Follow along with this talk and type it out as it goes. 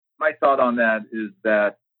my thought on that is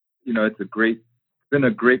that, been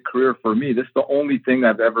a great career for me. This is the only thing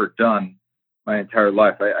I've ever done my entire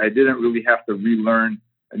life. I didn't really have to relearn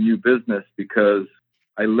a new business because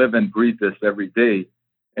I live and breathe this every day.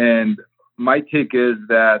 And my take is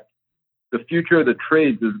that the future of the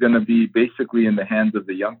trades is going to be basically in the hands of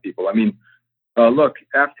the young people. I mean, look,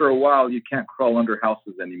 after a while, you can't crawl under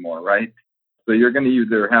houses anymore, right? So you're going to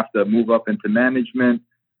either have to move up into management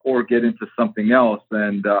or get into something else.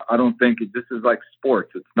 And I don't think this is like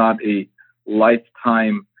sports. It's not a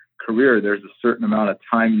lifetime career. There's a certain amount of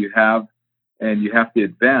time you have and you have to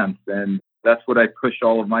advance. And that's what I push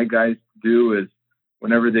all of my guys to do is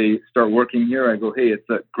whenever they start working here, I go, hey, it's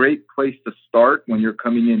a great place to start when you're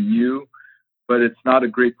coming in new, but it's not a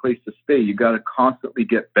great place to stay. You got to constantly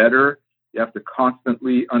get better. You have to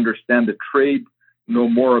constantly understand the trade, know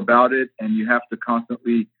more about it, and you have to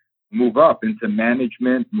constantly move up into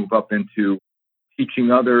management, move up into teaching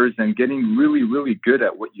others and getting really, really good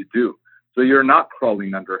at what you do. So you're not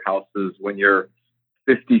crawling under houses when you're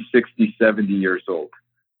 50, 60, 70 years old.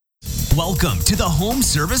 Welcome to the Home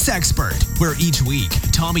Service Expert, where each week,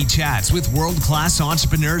 Tommy chats with world-class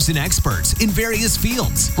entrepreneurs and experts in various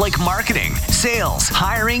fields like marketing, sales,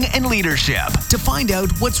 hiring, and leadership to find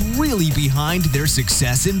out what's really behind their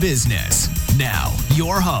success in business. Now,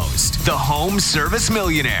 your host, the Home Service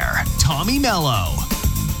Millionaire, Tommy Mello.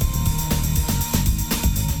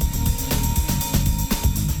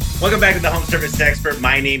 Welcome back to the Home Service Expert.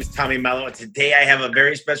 My name is Tommy Mello, and today I have a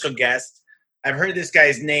very special guest. I've heard this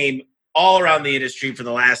guy's name all around the industry for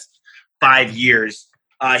the last 5 years.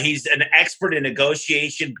 He's an expert in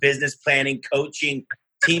negotiation, business planning, coaching,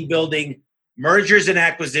 team building, mergers and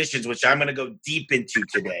acquisitions, which I'm going to go deep into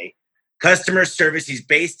today. Customer service. He's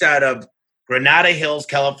based out of Granada Hills,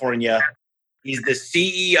 California. He's the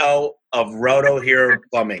CEO of Roto Hero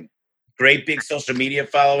Plumbing. Great big social media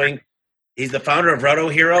following. He's the founder of Roto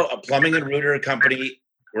Hero, a plumbing and rooter company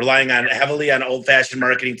relying heavily on old-fashioned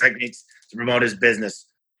marketing techniques to promote his business.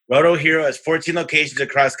 Roto Hero has 14 locations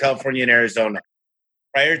across California and Arizona.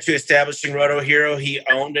 Prior to establishing Roto Hero, he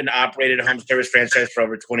owned and operated a home service franchise for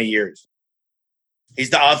over 20 years. He's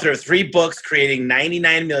the author of 3 books, Creating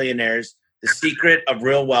 99 Millionaires, The Secret of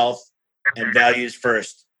Real Wealth, and Values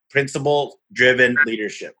First, Principle-Driven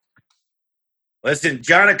Leadership. Listen,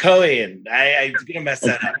 John Akhoian, I'm going to mess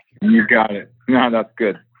that up. You got it. No, that's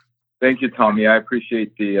good. Thank you, Tommy. I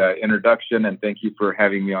appreciate the introduction, and thank you for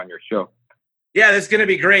having me on your show. Yeah, that's going to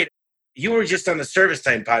be great. You were just on the Service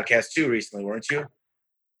Time podcast too recently, weren't you?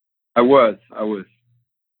 I was.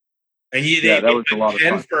 And that was a lot of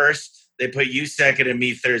fun. First, they put you second and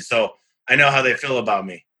me third, so I know how they feel about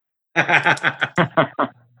me.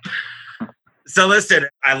 So listen,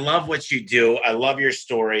 I love what you do. I love your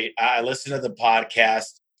story. I listen to the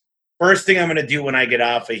podcast. First thing I'm going to do when I get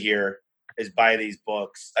off of here is buy these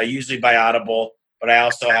books. I usually buy Audible, but I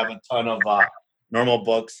also have a ton of normal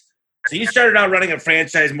books. So you started out running a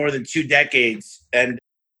franchise more than 2 decades, and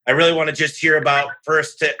I really want to just hear about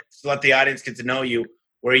first to let the audience get to know you,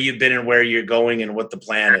 where you've been and where you're going and what the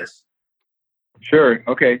plan is. Sure.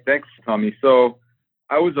 Okay. Thanks, Tommy. So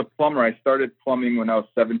I was a plumber. I started plumbing when I was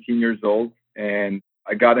 17 years old, and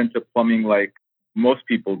I got into plumbing like most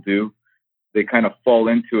people do. They kind of fall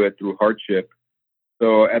into it through hardship.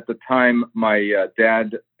 So at the time, my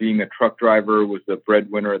dad, being a truck driver, was the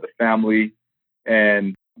breadwinner of the family,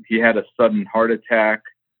 and he had a sudden heart attack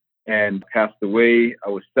and passed away. I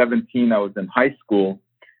was 17. I was in high school,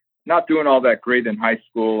 not doing all that great in high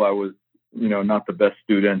school. I was, not the best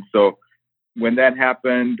student. So when that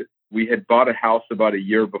happened, we had bought a house about a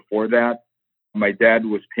year before that. My dad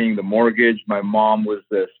was paying the mortgage. My mom was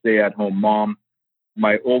the stay-at-home mom.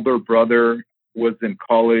 My older brother was in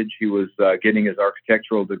college. He was getting his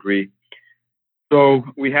architectural degree. So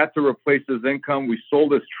we had to replace his income. We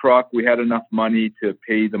sold his truck. We had enough money to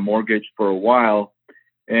pay the mortgage for a while.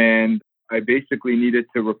 And I basically needed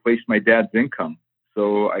to replace my dad's income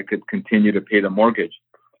so I could continue to pay the mortgage.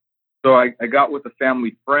 So I got with a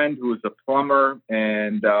family friend who was a plumber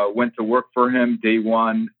and went to work for him day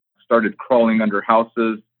one, started crawling under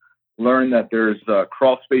houses, learned that there's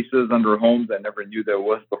crawl spaces under homes. I never knew there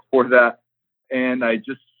was before that. And I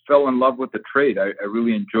just fell in love with the trade. I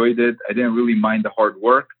really enjoyed it. I didn't really mind the hard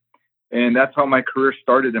work. And that's how my career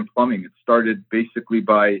started in plumbing. It started basically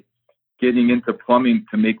by getting into plumbing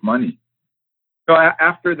to make money. So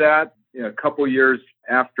after that, a couple years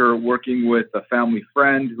after working with a family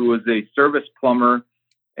friend who was a service plumber,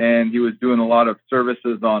 and he was doing a lot of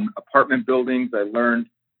services on apartment buildings, I learned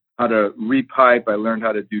how to repipe. I learned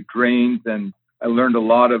how to do drains, and I learned a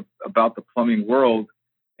lot about the plumbing world.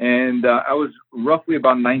 And I was roughly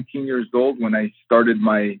about 19 years old when I started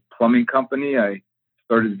my plumbing company. I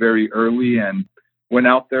started very early and went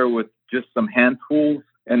out there with just some hand tools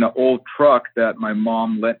and an old truck that my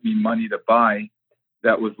mom lent me money to buy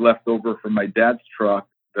that was left over from my dad's truck,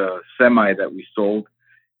 the semi that we sold.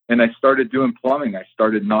 And I started doing plumbing. I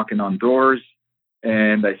started knocking on doors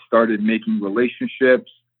and I started making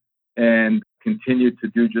relationships and continued to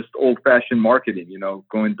do just old-fashioned marketing,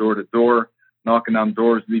 going door to door, knocking on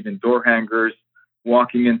doors, leaving door hangers,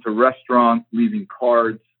 walking into restaurants, leaving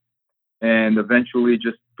cards, and eventually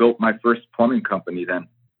just built my first plumbing company then.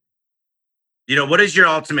 What is your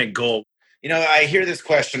ultimate goal? I hear this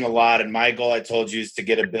question a lot, and my goal, I told you, is to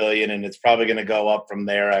get 1 billion, and it's probably going to go up from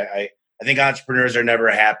there. I think entrepreneurs are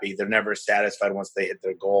never happy. They're never satisfied once they hit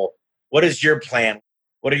their goal. What is your plan?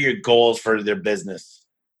 What are your goals for their business?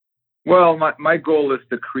 Well, my goal is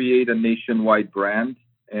to create a nationwide brand,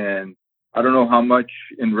 and I don't know how much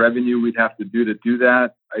in revenue we'd have to do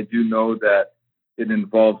that. I do know that it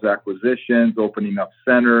involves acquisitions, opening up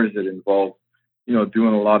centers. It involves,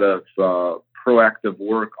 doing a lot of proactive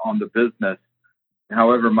work on the business.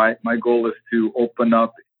 However, my goal is to open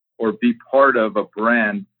up or be part of a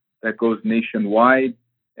brand that goes nationwide,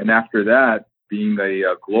 and after that, being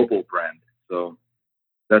a global brand. So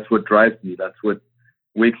that's what drives me. That's what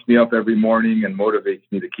wakes me up every morning and motivates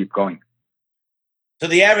me to keep going. So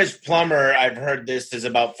the average plumber, I've heard this, is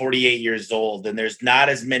about 48 years old, and there's not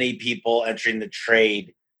as many people entering the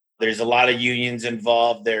trade. There's a lot of unions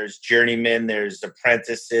involved. There's journeymen, there's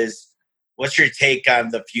apprentices. What's your take on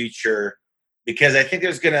the future? Because I think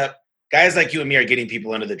guys like you and me are getting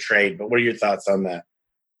people into the trade, but what are your thoughts on that?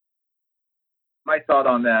 My thought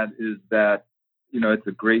on that is that,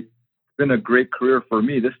 it's been a great career for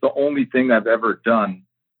me. This is the only thing I've ever done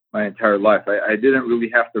my entire life. I didn't really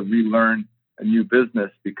have to relearn a new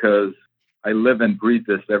business because I live and breathe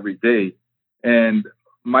this every day. And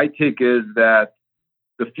my take is that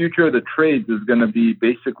the future of the trades is going to be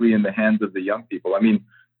basically in the hands of the young people. I mean,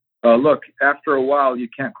 look, after a while, you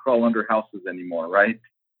can't crawl under houses anymore, right?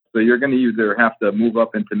 So you're going to either have to move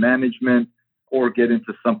up into management or get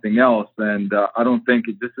into something else. And I don't think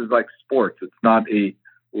this is like sports. It's not a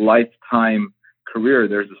lifetime career.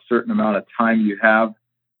 There's a certain amount of time you have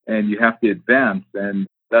and you have to advance. And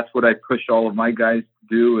that's what I push all of my guys to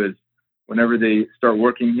do is whenever they start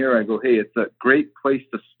working here, I go, hey, it's a great place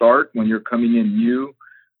to start when you're coming in new,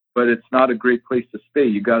 but it's not a great place to stay.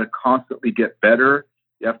 You got to constantly get better.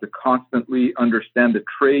 You have to constantly understand the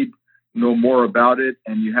trade, know more about it,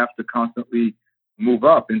 and you have to constantly move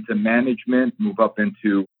up into management, move up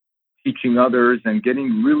into teaching others and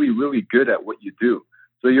getting really, really good at what you do.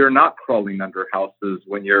 So you're not crawling under houses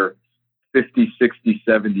when you're 50, 60,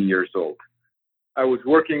 70 years old. I was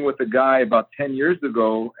working with a guy about 10 years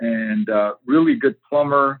ago and really good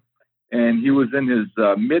plumber. And he was in his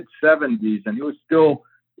mid 70s and he was still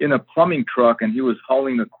in a plumbing truck and he was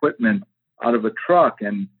hauling equipment out of a truck.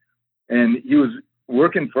 And he was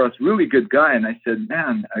working for us, really good guy. And I said,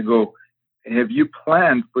 man, I go, have you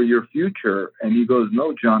planned for your future? And he goes,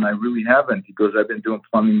 no, John, I really haven't. He goes, I've been doing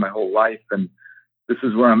plumbing my whole life. And this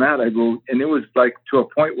is where I'm at. I go, and it was like to a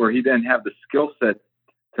point where he didn't have the skill set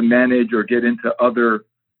to manage or get into other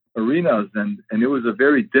arenas. And it was a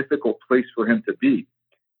very difficult place for him to be.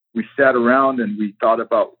 We sat around and we thought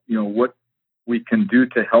about, what we can do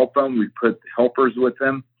to help him. We put helpers with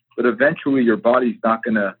him, but eventually your body's not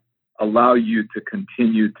going to allow you to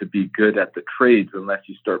continue to be good at the trades unless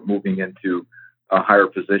you start moving into higher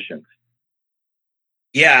positions.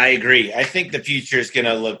 Yeah, I agree. I think the future is going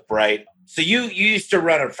to look bright. So you used to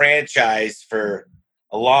run a franchise for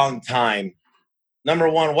a long time. Number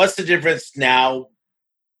one, what's the difference now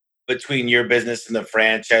between your business and the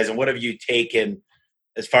franchise? And what have you taken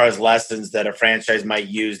as far as lessons that a franchise might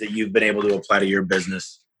use that you've been able to apply to your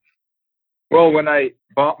business? Well, when I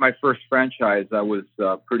bought my first franchise, I was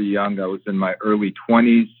pretty young. I was in my early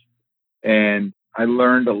 20s. And I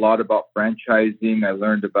learned a lot about franchising. I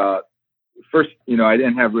learned about, first, I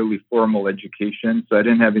didn't have really formal education. So I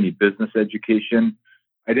didn't have any business education.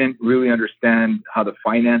 I didn't really understand how the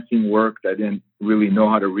financing worked. I didn't really know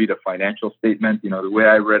how to read a financial statement. The way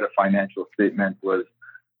I read a financial statement was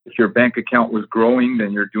if your bank account was growing,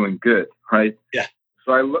 then you're doing good, right? Yeah.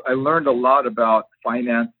 So I learned a lot about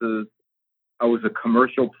finances. I was a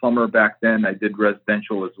commercial plumber back then. I did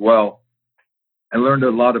residential as well. I learned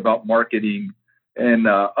a lot about marketing and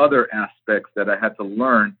other aspects that I had to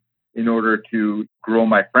learn in order to grow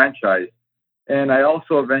my franchise. And I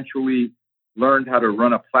also eventually learned how to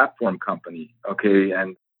run a platform company. Okay.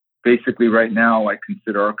 And basically right now I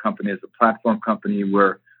consider our company as a platform company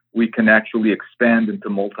where we can actually expand into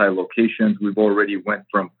multi-locations. We've already went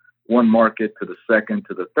from one market to the second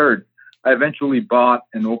to the third. I eventually bought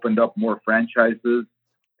and opened up more franchises,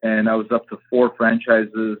 and I was up to 4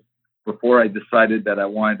 franchises before I decided that I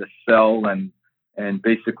wanted to sell and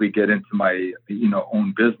basically get into my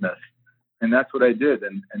own business. And that's what I did.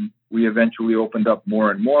 And we eventually opened up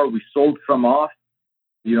more and more. We sold some off.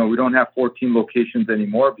 We don't have 14 locations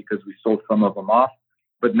anymore because we sold some of them off.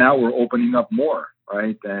 But now we're opening up more,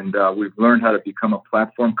 right? And we've learned how to become a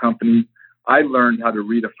platform company. I learned how to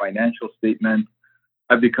read a financial statement.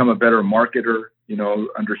 I've become a better marketer,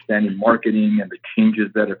 understanding marketing and the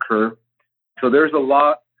changes that occur. So there's a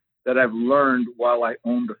lot that I've learned while I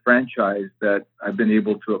own the franchise that I've been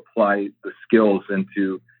able to apply the skills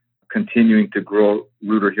into continuing to grow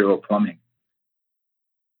Rooter Hero Plumbing.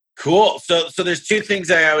 Cool. So there's 2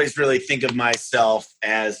 things I always really think of myself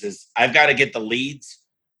as is I've got to get the leads.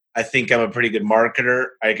 I think I'm a pretty good marketer.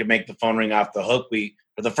 I can make the phone ring off the hook.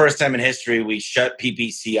 For the first time in history, we shut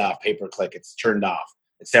PPC off, pay-per-click. It's turned off,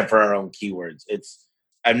 except for our own keywords.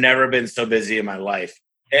 I've never been so busy in my life.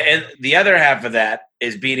 And the other half of that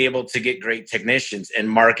is being able to get great technicians and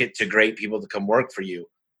market to great people to come work for you.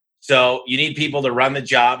 So you need people to run the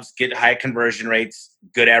jobs, get high conversion rates,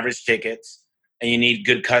 good average tickets, and you need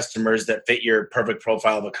good customers that fit your perfect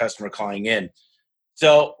profile of a customer calling in.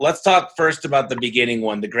 So let's talk first about the beginning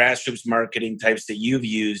one, the grassroots marketing types that you've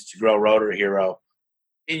used to grow Rooter Hero.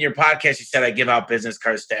 In your podcast, you said I give out business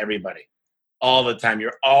cards to everybody all the time.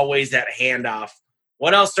 You're always that handoff.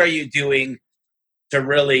 What else are you doing to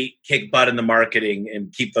really kick butt in the marketing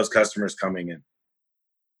and keep those customers coming in?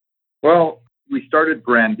 Well, we started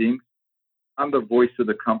branding. I'm the voice of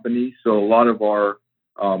the company. So a lot of our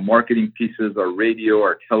marketing pieces, our radio,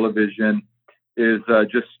 our television is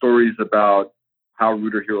just stories about how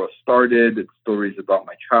Rooter Hero started. It's stories about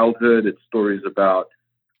my childhood. It's stories about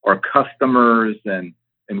our customers and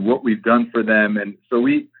what we've done for them. And so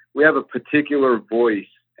we have a particular voice.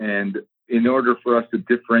 And in order for us to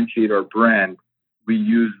differentiate our brand, we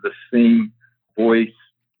use the same voice,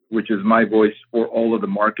 which is my voice, for all of the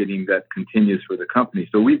marketing that continues for the company.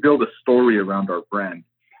 So we build a story around our brand.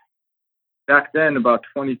 Back then, about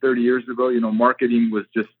 20, 30 years ago, marketing was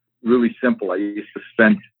just really simple. I used to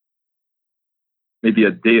spend maybe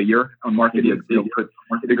a day a year on marketing. You'll put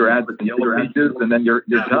bigger ads in the yellow pages, and then you're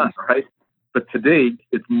done, right? But today,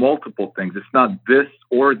 it's multiple things. It's not this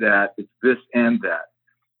or that. It's this and that.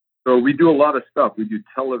 So we do a lot of stuff. We do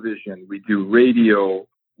television. We do radio.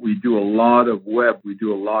 We do a lot of web. We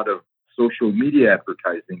do a lot of social media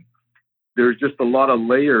advertising. There's just a lot of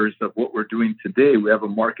layers of what we're doing today. We have a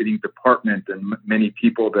marketing department and many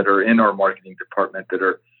people that are in our marketing department that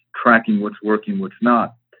are tracking what's working, what's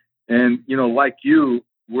not. And, like you,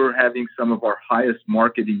 we're having some of our highest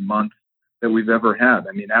marketing months that we've ever had.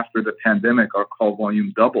 I mean, after the pandemic, our call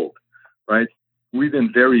volume doubled, right? We've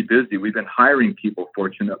been very busy. We've been hiring people,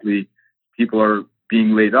 fortunately. People are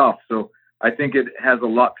being laid off. So I think it has a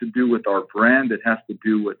lot to do with our brand. It has to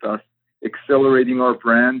do with us accelerating our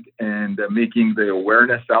brand and making the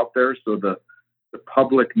awareness out there so the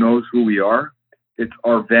public knows who we are. It's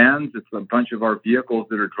our vans. It's a bunch of our vehicles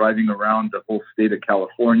that are driving around the whole state of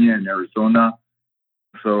California and Arizona.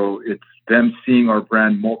 So it's them seeing our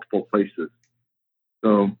brand multiple places.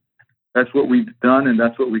 So that's what we've done, and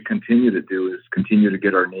that's what we continue to do, is continue to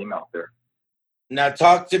get our name out there. Now,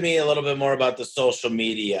 talk to me a little bit more about the social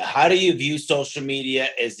media. How do you view social media?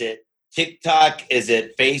 Is it TikTok? Is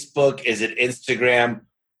it Facebook? Is it Instagram?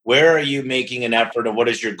 Where are you making an effort, and what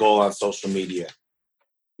is your goal on social media?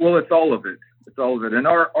 Well, it's all of it. It's all of it. And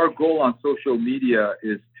our goal on social media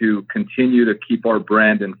is to continue to keep our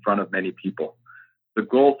brand in front of many people. The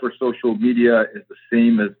goal for social media is the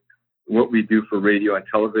same as what we do for radio and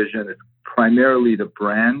television. It's primarily the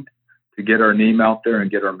brand, to get our name out there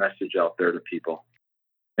and get our message out there to people.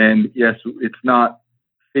 And yes, it's not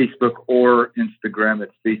Facebook or Instagram.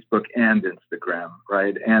 It's Facebook and Instagram,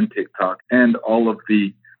 right? And TikTok and all of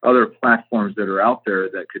the other platforms that are out there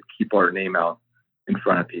that could keep our name out in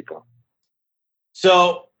front of people.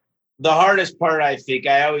 So the hardest part, I think,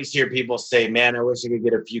 I always hear people say, man, I wish I could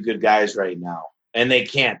get a few good guys right now. And they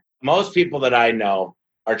can't. Most people that I know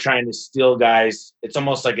are trying to steal guys. It's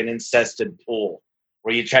almost like an incested pool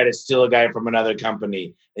where you try to steal a guy from another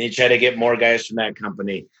company and you try to get more guys from that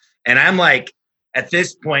company. And I'm like, at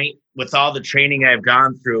this point, with all the training I've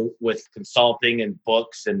gone through with consulting and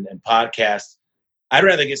books and podcasts, I'd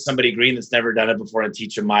rather get somebody green that's never done it before and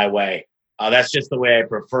teach them my way. That's just the way I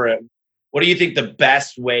prefer it. What do you think the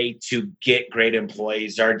best way to get great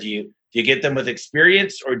employees are? Do you get them with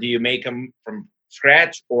experience, or do you make them from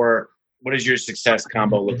scratch, or what does your success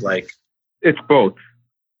combo look like? It's both.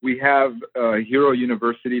 We have a Hero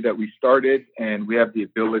University that we started, and we have the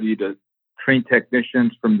ability to train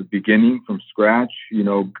technicians from the beginning, from scratch,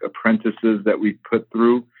 apprentices that we put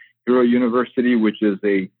through Hero University, which is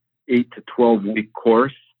a 8 to 12 week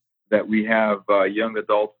course that we have young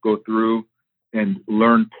adults go through and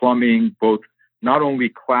learn plumbing, both not only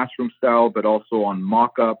classroom style, but also on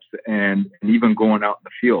mock-ups and even going out in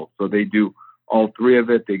the field. So they do all three of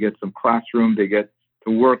it. They get some classroom, they get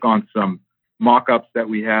to work on some mock-ups that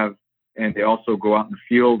we have, and they also go out in the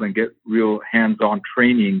field and get real hands-on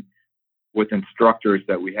training with instructors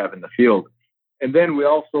that we have in the field. And then we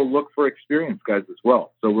also look for experienced guys as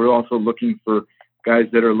well. So we're also looking for guys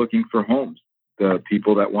that are looking for homes, the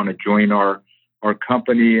people that want to join our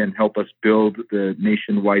company and help us build the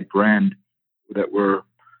nationwide brand that we're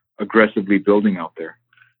aggressively building out there.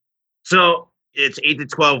 So it's 8 to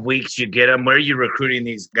 12 weeks. You get them. Where are you recruiting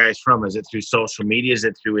these guys from? Is it through social media? Is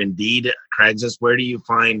it through Indeed, Craigslist? Where do you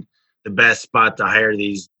find the best spot to hire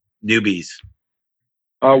these newbies?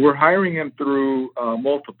 We're hiring them through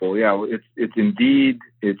multiple. Yeah, it's Indeed.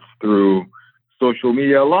 It's through social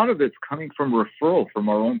media. A lot of it's coming from referral from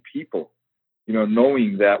our own people.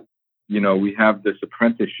 Knowing that we have this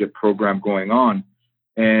apprenticeship program going on,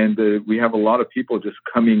 and we have a lot of people just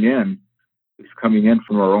coming in. It's coming in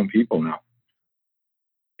from our own people now.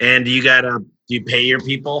 And do you pay your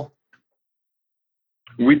people?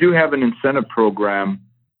 We do have an incentive program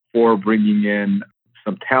for bringing in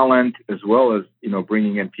some talent, as well as,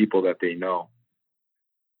 bringing in people that they know.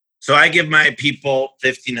 So I give my people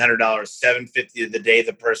 $1,500, $750 the day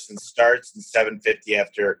the person starts, and $750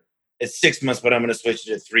 after it's 6 months, but I'm going to switch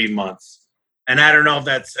it to 3 months. And I don't know if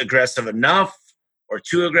that's aggressive enough or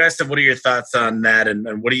too aggressive. What are your thoughts on that?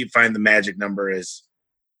 And what do you find the magic number is?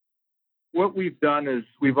 What we've done is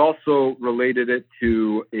we've also related it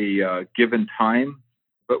to a given time.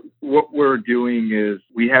 But what we're doing is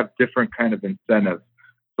we have different kind of incentives.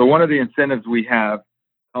 So one of the incentives we have,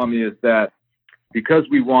 Tommy, is that because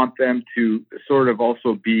we want them to sort of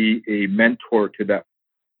also be a mentor to that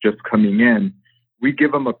just coming in, we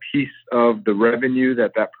give them a piece of the revenue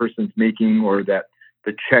that person's making, or that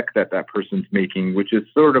the check that person's making, which is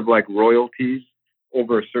sort of like royalties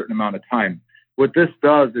over a certain amount of time. What this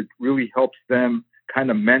does, it really helps them kind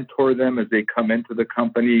of mentor them as they come into the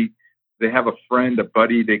company. They have a friend, a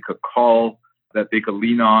buddy they could call that they could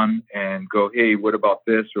lean on and go, hey, what about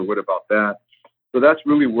this or what about that? So that's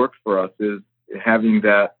really worked for us, is having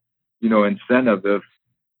that, incentive of,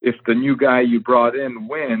 if the new guy you brought in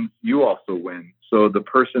wins, you also win. So the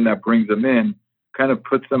person that brings them in kind of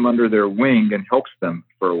puts them under their wing and helps them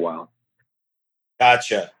for a while.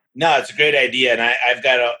 Gotcha. No, it's a great idea. And I've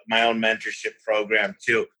got my own mentorship program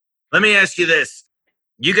too. Let me ask you this.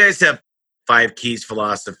 You guys have 5 keys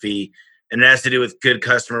philosophy, and it has to do with good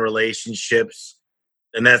customer relationships.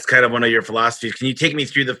 And that's kind of one of your philosophies. Can you take me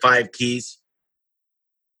through the 5 keys?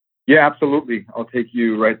 Yeah, absolutely. I'll take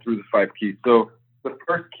you right through the 5 keys. So the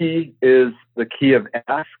first key is the key of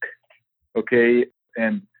ask. Okay.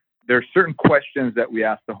 And there are certain questions that we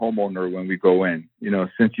ask the homeowner when we go in.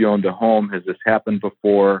 Since you own the home, has this happened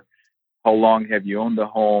before? How long have you owned the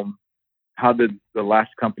home? How did the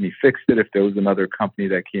last company fix it if there was another company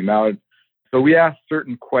that came out? So we ask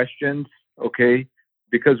certain questions, okay,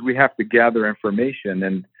 because we have to gather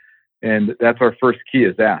information, and that's our first key,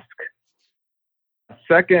 is ask.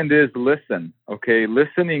 Second is listen, okay?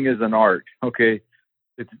 Listening is an art, okay?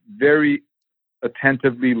 It's very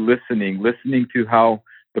attentively listening to how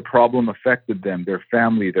the problem affected them, their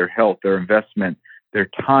family, their health, their investment, their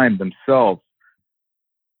time, themselves.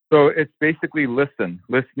 So it's basically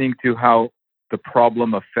listening to how the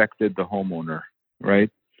problem affected the homeowner, right?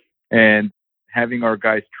 And having our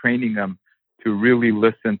guys training them to really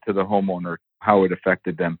listen to the homeowner, how it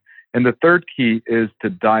affected them. And the third key is to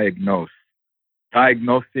diagnose.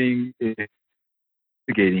 Diagnosing is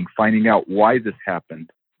investigating, finding out why this happened,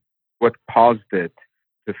 what caused it,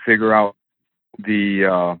 to figure out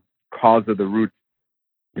the cause of the root.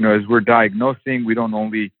 As we're diagnosing, we don't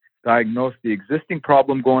only diagnose the existing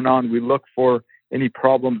problem going on, we look for any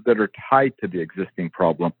problems that are tied to the existing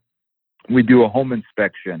problem. We do a home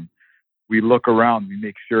inspection. We look around, we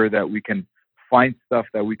make sure that we can find stuff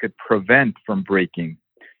that we could prevent from breaking.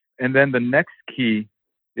 And then the next key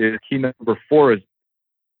is key number 4 is,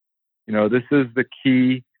 this is the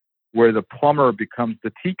key where the plumber becomes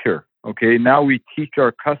the teacher. Okay, now we teach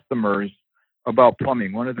our customers about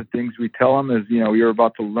plumbing. One of the things we tell them is, you're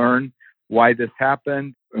about to learn why this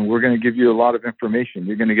happened, and we're going to give you a lot of information.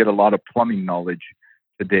 You're going to get a lot of plumbing knowledge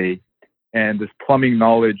today. And this plumbing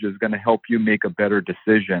knowledge is going to help you make a better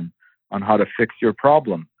decision on how to fix your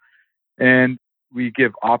problem. And we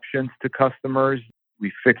give options to customers.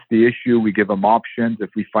 We fix the issue. We give them options.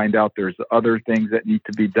 If we find out there's other things that need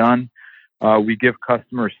to be done, We give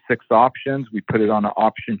customers 6 options. We put it on an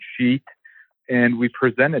option sheet and we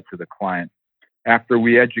present it to the client after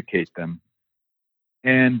we educate them.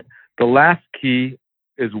 And the last key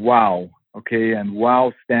is wow. Okay. And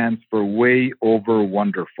wow stands for way over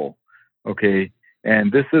wonderful. Okay.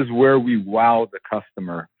 And this is where we wow the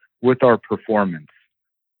customer with our performance.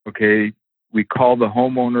 Okay. We call the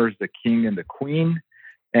homeowners the king and the queen,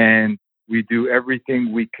 and we do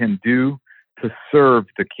everything we can do to serve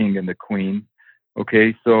the king and the queen.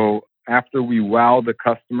 Okay. So after we wow the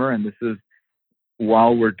customer, and this is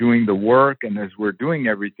while we're doing the work and as we're doing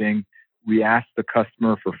everything, we ask the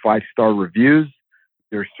customer for 5-star reviews.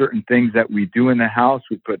 There's certain things that we do in the house.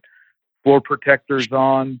 We put floor protectors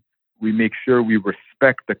on. We make sure we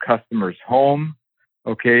respect the customer's home.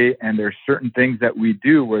 Okay. And there's certain things that we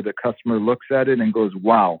do where the customer looks at it and goes,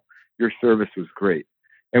 wow, your service was great.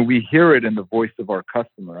 And we hear it in the voice of our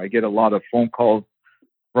customer. I get a lot of phone calls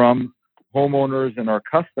from homeowners and our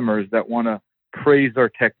customers that want to praise our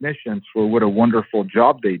technicians for what a wonderful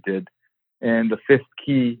job they did. And the 5th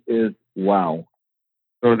key is wow.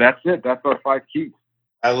 So that's it. That's our 5 keys.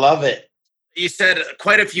 I love it. You said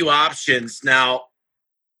quite a few options. Now,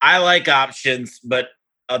 I like options, but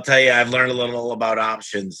I'll tell you, I've learned a little about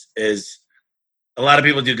options is a lot of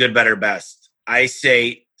people do good, better, best. I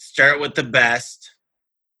say start with the best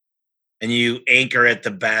and you anchor at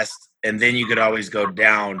the best, and then you could always go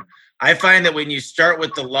down. I find that when you start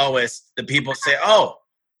with the lowest, the people say, oh,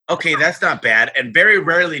 okay, that's not bad. And very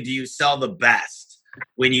rarely do you sell the best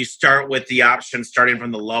when you start with the option starting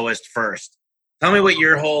from the lowest first. Tell me what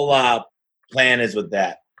your whole plan is with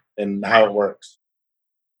that and how it works.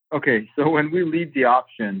 Okay, so when we leave the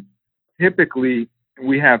option, typically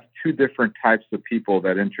we have 2 different types of people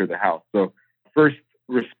that enter the house. So first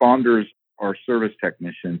responders are service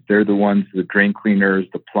technicians. They're the ones, the drain cleaners,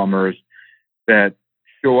 the plumbers that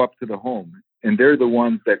show up to the home. And they're the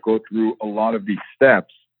ones that go through a lot of these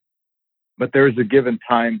steps. But there's a given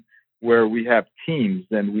time where we have teams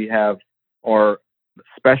and we have our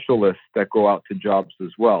specialists that go out to jobs as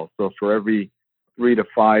well. So for every 3 to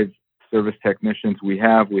 5 service technicians we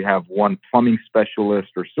have 1 plumbing specialist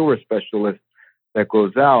or sewer specialist that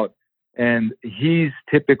goes out, and he's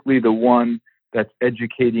typically the one that's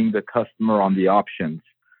educating the customer on the options.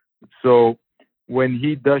 So when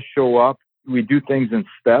he does show up, we do things in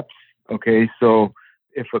steps. Okay. So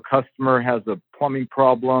if a customer has a plumbing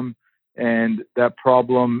problem and that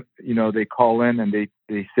problem, they call in and they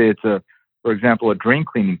say it's for example, a drain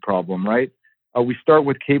cleaning problem, right? We start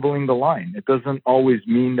with cabling the line. It doesn't always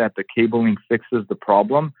mean that the cabling fixes the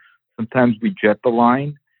problem. Sometimes we jet the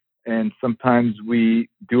line and sometimes we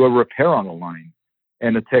do a repair on the line.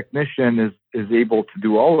 And a technician is able to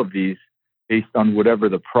do all of these based on whatever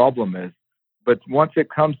the problem is. But once it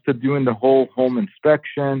comes to doing the whole home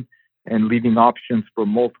inspection and leaving options for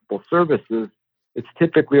multiple services, it's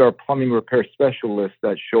typically our plumbing repair specialists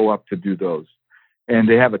that show up to do those. And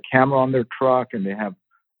they have a camera on their truck and they have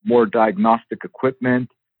more diagnostic equipment,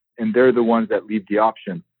 and they're the ones that leave the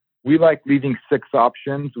option. We like leaving 6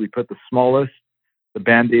 options. We put the smallest, the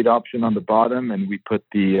Band-Aid option on the bottom, and we put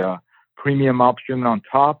the premium option on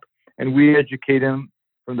top, and we educate them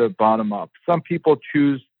from the bottom up. Some people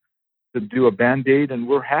choose to do a Band-Aid, and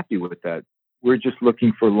we're happy with that. We're just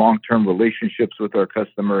looking for long-term relationships with our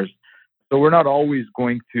customers. So we're not always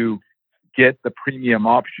going to get the premium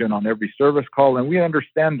option on every service call, and we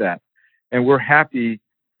understand that. And we're happy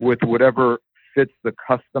with whatever fits the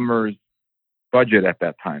customer's budget at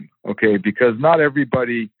that time, okay? Because not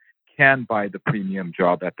everybody can buy the premium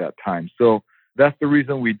job at that time. So that's the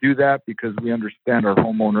reason we do that, because we understand our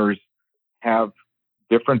homeowners have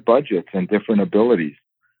different budgets and different abilities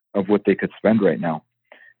of what they could spend right now.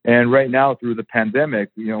 And right now, through the pandemic,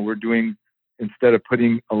 we're doing, instead of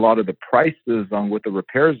putting a lot of the prices on what the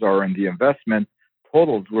repairs are and the investment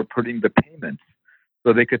totals, we're putting the payments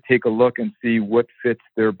so they could take a look and see what fits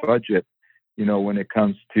their budget, when it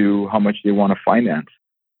comes to how much they want to finance.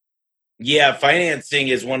 Yeah, financing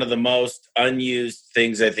is one of the most unused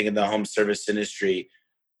things, I think, in the home service industry.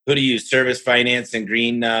 Who do you use? Service Finance and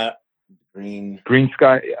Green Sky?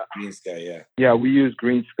 Yeah. Green Sky, yeah. Yeah, we use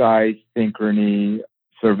Green Sky, Synchrony,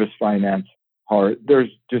 Service Finance. There's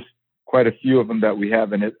just quite a few of them that we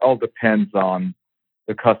have, and it all depends on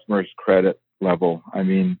the customer's credit level. I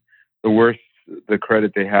mean, the worse the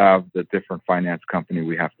credit they have, the different finance company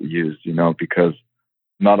we have to use, because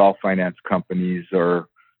not all finance companies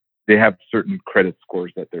they have certain credit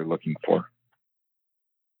scores that they're looking for.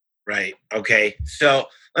 Right. Okay. So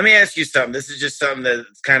let me ask you something. This is just something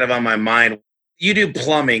that's kind of on my mind. You do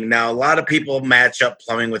plumbing. Now, a lot of people match up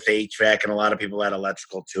plumbing with HVAC and a lot of people add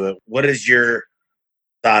electrical to it. What is your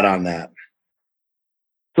thought on that?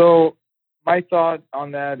 So my thought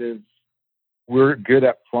on that is we're good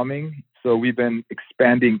at plumbing. So we've been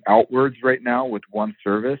expanding outwards right now with one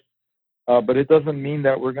service, but it doesn't mean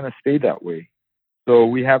that we're going to stay that way. So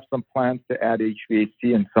we have some plans to add HVAC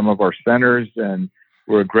in some of our centers, and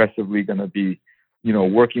we're aggressively going to be,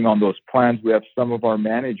 working on those plans. We have some of our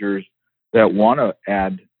managers that want to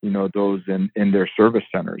add, those in their service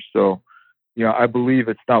centers. So, I believe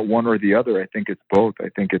it's not one or the other. I think it's both. I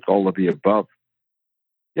think it's all of the above.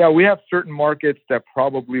 Yeah, we have certain markets that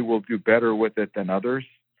probably will do better with it than others.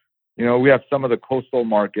 We have some of the coastal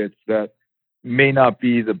markets that may not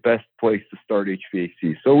be the best place to start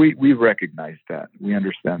HVAC. So we recognize that. We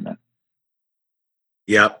understand that.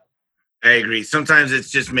 Yep, I agree. Sometimes it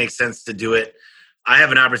just makes sense to do it. I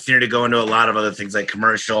have an opportunity to go into a lot of other things like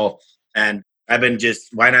commercial, and I've been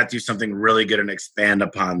why not do something really good and expand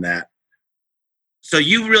upon that? So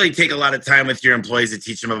you really take a lot of time with your employees to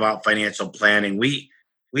teach them about financial planning. We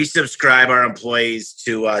subscribe our employees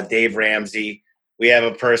to Dave Ramsey. We have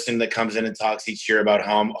a person that comes in and talks each year about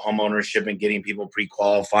home ownership and getting people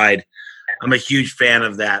pre-qualified. I'm a huge fan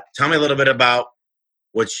of that. Tell me a little bit about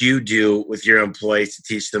what you do with your employees to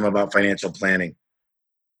teach them about financial planning.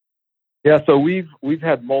 Yeah, so we've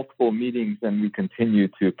had multiple meetings, and we continue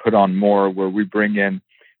to put on more where we bring in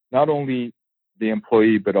not only the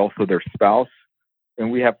employee but also their spouse.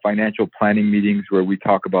 And we have financial planning meetings where we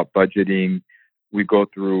talk about budgeting. We go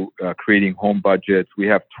through creating home budgets. We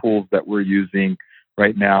have tools that we're using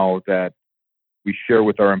right now that we share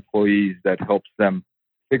with our employees that helps them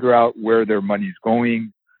figure out where their money's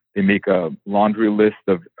going. They make a laundry list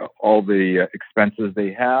of all the expenses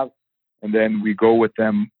they have, and then we go with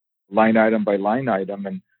them line item by line item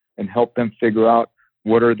and help them figure out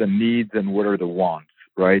what are the needs and what are the wants,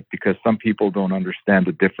 right? Because some people don't understand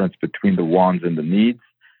the difference between the wants and the needs.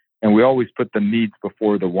 And we always put the needs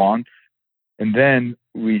before the wants. And then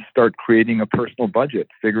we start creating a personal budget,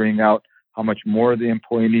 figuring out how much more the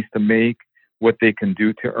employee needs to make, what they can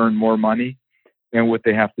do to earn more money, and what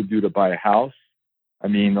they have to do to buy a house. I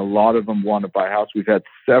mean, a lot of them want to buy a house. We've had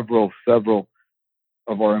several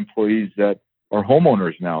of our employees that are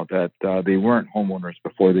homeowners now that they weren't homeowners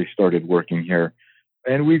before they started working here.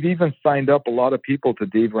 And we've even signed up a lot of people to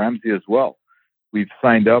Dave Ramsey as well. We've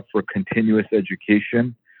signed up for continuous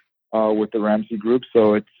education with the Ramsey Group.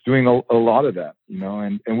 So it's doing a lot of that,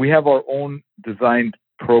 and we have our own designed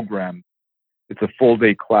program. It's a full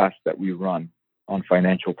day class that we run on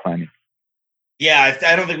financial planning. Yeah,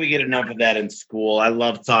 I don't think we get enough of that in school. I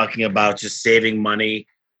love talking about just saving money.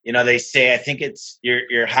 They say, I think it's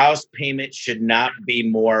your house payment should not be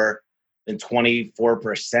more than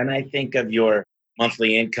 24%, I think, of your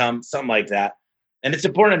monthly income, something like that. And it's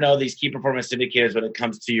important to know these key performance indicators when it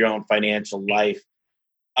comes to your own financial life.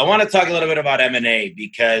 I want to talk a little bit about M&A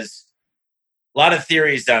because a lot of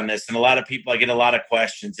theories on this and a lot of people, I get a lot of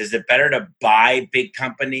questions. Is it better to buy big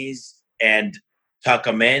companies and tuck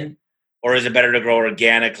them in, or is it better to grow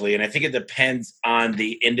organically? And I think it depends on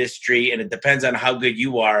the industry, and it depends on how good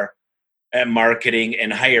you are at marketing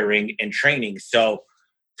and hiring and training. So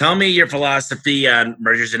tell me your philosophy on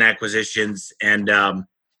mergers and acquisitions, and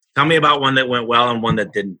tell me about one that went well and one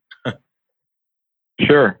that didn't.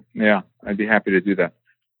 Sure. Yeah, I'd be happy to do that.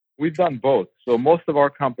 We've done both. So most of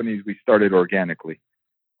our companies, we started organically.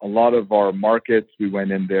 A lot of our markets, we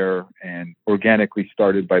went in there and organically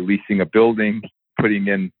started by leasing a building, putting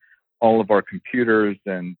in all of our computers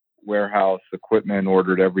and warehouse equipment,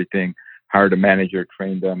 ordered everything, hired a manager,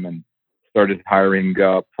 trained them, and started hiring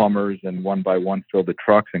plumbers, and one by one filled the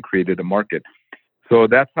trucks and created a market. So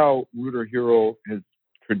that's how Rooter Hero has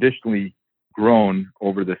traditionally grown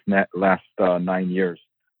over this last 9 years.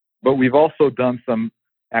 But we've also done some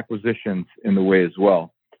acquisitions in the way as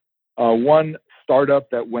well. One startup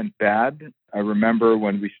that went bad, I remember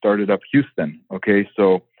when we started up Houston. Okay,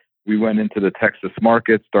 so we went into the Texas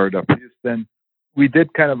market, started up Houston. We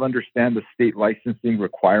did kind of understand the state licensing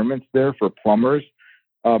requirements there for plumbers,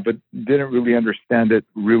 but didn't really understand it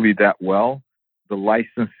really that well. The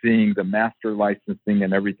licensing, the master licensing,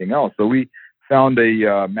 and everything else. So we found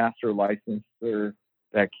a master licensor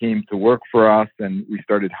that came to work for us, and we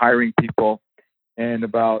started hiring people. And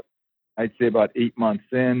I'd say about 8 months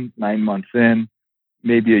in, 9 months in,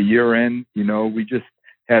 maybe a year in, we just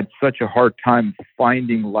had such a hard time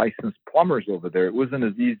finding licensed plumbers over there. It wasn't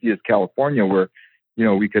as easy as California where,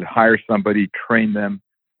 we could hire somebody, train them,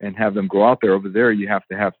 and have them go out there. Over there, you have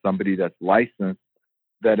to have somebody that's licensed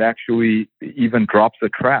that actually even drops a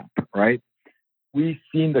trap, right? We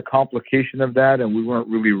seen the complication of that, and we weren't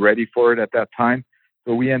really ready for it at that time.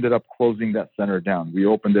 So we ended up closing that center down. We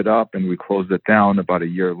opened it up and we closed it down about a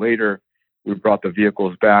year later. we brought the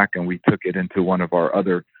vehicles back and we took it into one of our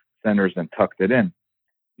other centers and tucked it in.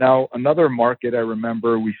 Now, another market I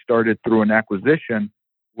remember we started through an acquisition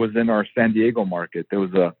was in our San Diego market. There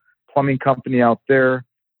was a plumbing company out there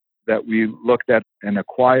that we looked at and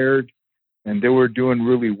acquired, and they were doing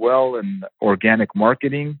really well in organic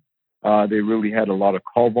marketing. They really had a lot of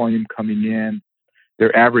call volume coming in.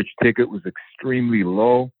 Their average ticket was extremely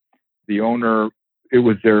low. The owner, it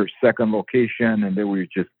was their second location, and they were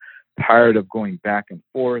just tired of going back and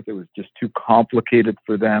forth. It was just too complicated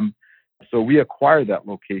for them. So we acquired that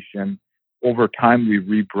location. Over time, we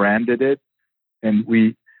rebranded it, and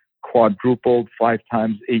we quadrupled 5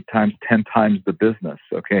 times, 8 times, 10 times the business.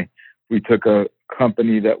 Okay. We took a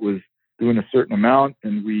company that was doing a certain amount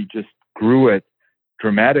and we just grew it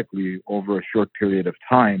dramatically over a short period of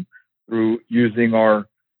time through using our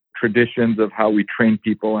traditions of how we train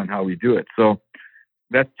people and how we do it. So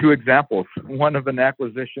that's 2 examples. One of an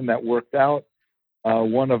acquisition that worked out,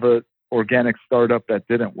 one of an organic startup that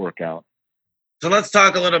didn't work out. So let's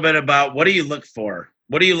talk a little bit about what do you look for?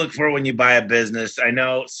 What do you look for when you buy a business? I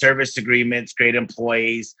know service agreements, great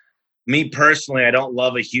employees. Me personally, I don't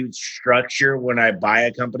love a huge structure when I buy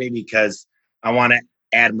a company because I want to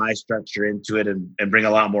add my structure into it and bring a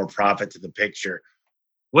lot more profit to the picture.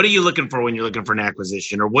 What are you looking for when you're looking for an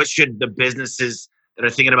acquisition? Or what should the businesses that are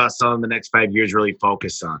thinking about selling the next 5 years really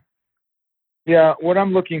focus on? Yeah, what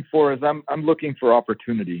I'm looking for is I'm looking for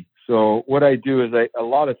opportunity. So what I do is a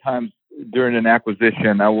lot of times during an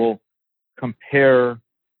acquisition, I will compare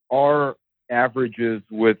our averages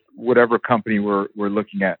with whatever company we're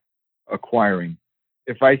looking at acquiring.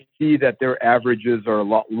 If I see that their averages are a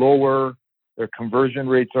lot lower, their conversion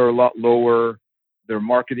rates are a lot lower, their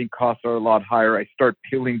marketing costs are a lot higher, I start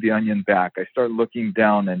peeling the onion back. I start looking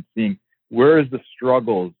down and seeing where is the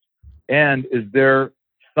struggles and is there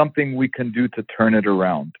something we can do to turn it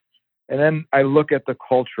around. And then I look at the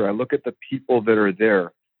culture, I look at the people that are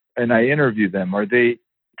there and I interview them. Are they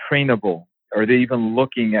trainable? Are they even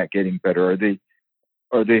looking at getting better?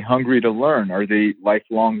 Are they hungry to learn? Are they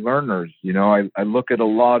lifelong learners? You know, I look at a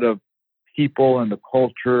lot of people and the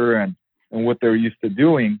culture and what they're used to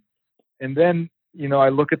doing. And then, you know, I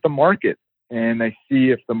look at the market and I see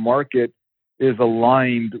if the market is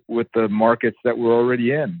aligned with the markets that we're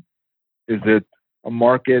already in. Is it a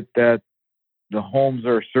market that the homes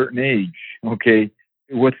are a certain age? Okay.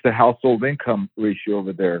 What's the household income ratio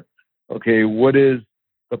over there? Okay. What is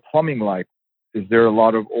the plumbing like? Is there a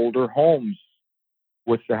lot of older homes?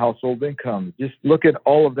 What's the household income? Just look at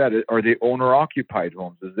all of that. Are they owner-occupied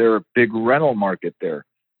homes? Is there a big rental market there?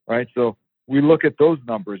 Right? So we look at those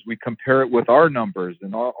numbers. We compare it with our numbers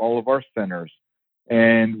in all of our centers.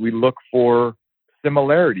 And we look for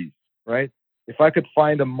similarities, right? If I could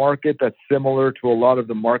find a market that's similar to a lot of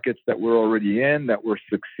the markets that we're already in, that we're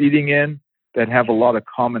succeeding in, that have a lot of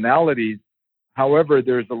commonalities, however,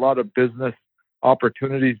 there's a lot of business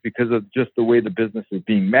opportunities because of just the way the business is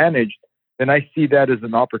being managed, then I see that as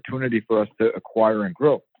an opportunity for us to acquire and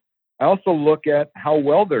grow. I also look at how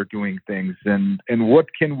well they're doing things and what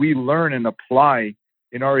can we learn and apply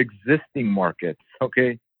in our existing markets,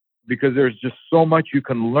 okay? Because there's just so much you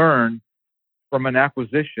can learn from an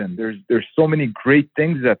acquisition. There's so many great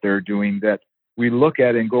things that they're doing that we look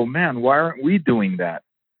at and go, man, why aren't we doing that?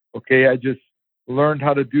 Okay, I just learned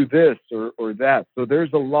how to do this or that. So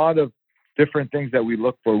there's a lot of different things that we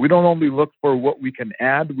look for. We don't only look for what we can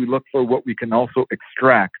add, we look for what we can also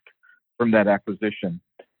extract from that acquisition.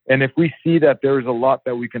 And if we see that there's a lot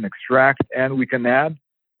that we can extract and we can add,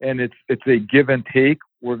 and it's a give and take,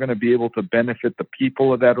 we're going to be able to benefit the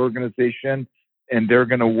people of that organization, and they're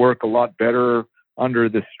going to work a lot better under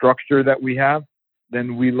the structure that we have,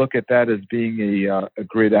 then we look at that as being a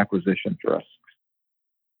great acquisition for us.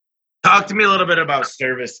 Talk to me a little bit about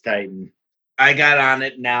Service Titan. I got on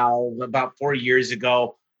it now about 4 years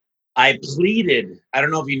ago. I pleaded. I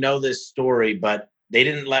don't know if you know this story, but they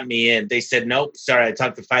didn't let me in. They said, nope, sorry. I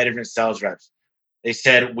talked to 5 different sales reps. They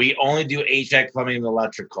said, we only do HVAC, plumbing, and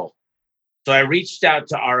electrical. So I reached out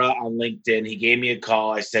to Ara on LinkedIn. He gave me a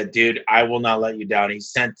call. I said, dude, I will not let you down. He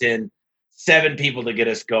sent in 7 people to get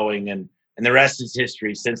us going, and the rest is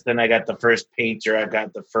history. Since then, I got the first painter. I've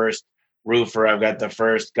got the first roofer. I've got the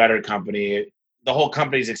first gutter company. The whole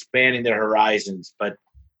company's expanding their horizons, but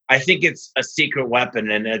I think it's a secret weapon,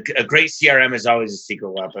 and a great CRM is always a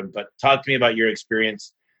secret weapon. But talk to me about your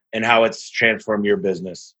experience and how it's transformed your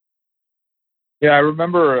business. Yeah, I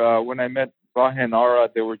remember when I met Vahe and Ara,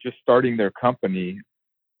 they were just starting their company.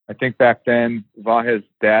 I think back then, Vahe's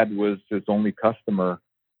dad was his only customer,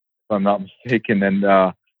 if I'm not mistaken, and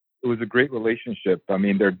it was a great relationship. I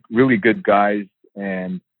mean, they're really good guys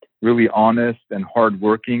and really honest and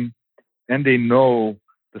hardworking. and they know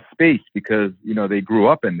the space because, they grew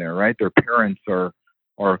up in there, right? Their parents are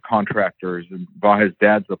contractors, and Vahe's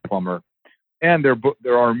dad's a plumber, and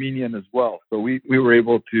they're Armenian as well. So we were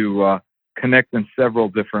able to connect in several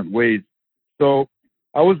different ways. So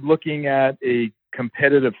I was looking at a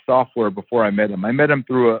competitive software before I met him. I met him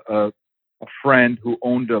through a friend who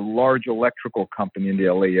owned a large electrical company in the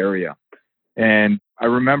LA area. And I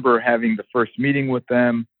remember having the first meeting with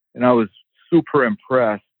them, and I was super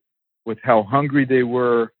impressed with how hungry they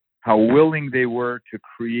were, how willing they were to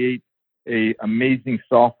create a amazing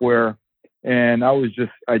software. And I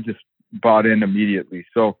just bought in immediately.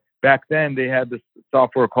 So back then they had this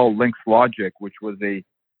software called Links Logic, which was a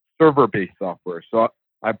server-based software. So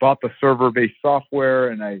I bought the server-based software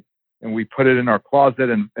and we put it in our closet.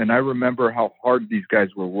 And I remember how hard these guys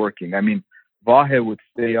were working. I mean, Vahe would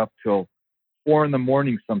stay up till 4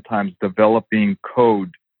 a.m. sometimes developing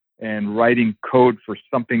code and writing code for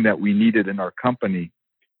something that we needed in our company.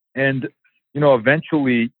 And,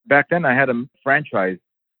 eventually back then I had a franchise,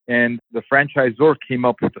 and the franchisor came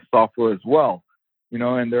up with the software as well,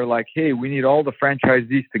 and they're like, hey, we need all the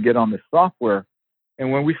franchisees to get on this software.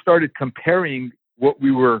 And when we started comparing what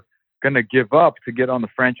we were going to give up to get on the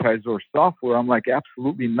franchisor software, I'm like,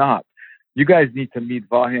 absolutely not. You guys need to meet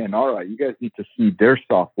Vahe and Ara. You guys need to see their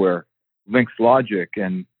software, Links Logic.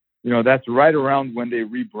 And, that's right around when they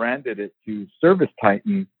rebranded it to Service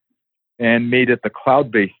Titan and made it the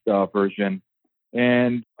cloud-based version.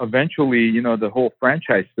 And eventually, the whole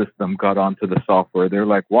franchise system got onto the software. They're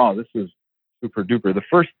like, wow, this is super duper. The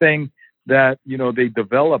first thing that, they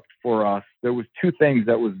developed for us, there was 2 things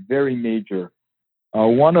that was very major.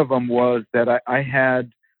 One of them was that I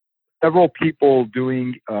had several people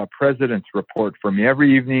doing a president's report for me.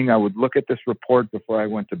 Every evening, I would look at this report before I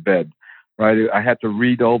went to bed, right? I had to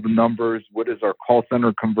read all the numbers. What is our call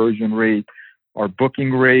center conversion rate, our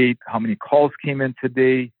booking rate, how many calls came in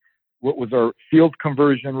today, what was our field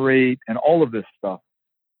conversion rate, and all of this stuff.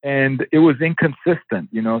 And it was inconsistent.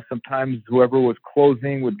 Sometimes whoever was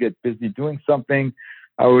closing would get busy doing something.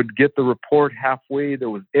 I would get the report halfway. There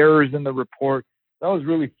was errors in the report. I was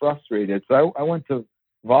really frustrated. So I went to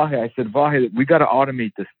Vahe. I said, Vahe, we got to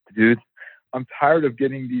automate this, dude. I'm tired of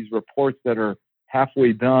getting these reports that are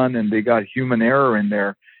halfway done and they got human error in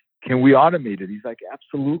there. Can we automate it? He's like,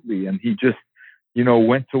 absolutely. And he just,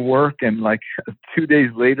 went to work, and like 2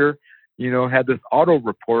 days later, had this auto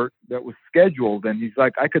report that was scheduled. And he's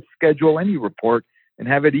like, I could schedule any report and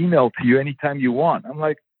have it emailed to you anytime you want. I'm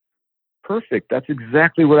like, perfect. That's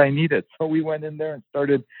exactly what I needed. So we went in there and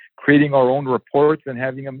started creating our own reports and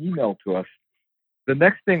having them emailed to us. The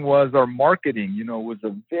next thing was our marketing, was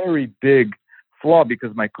a very big flaw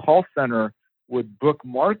because my call center would book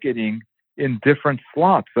marketing in different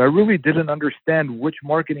slots. So I really didn't understand which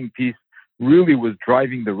marketing piece really was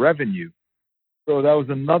driving the revenue. So that was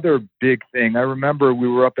another big thing. I remember we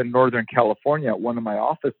were up in Northern California at one of my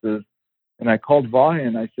offices, and I called Vahe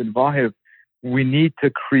and I said, Vahe, we need to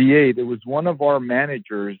create, it was one of our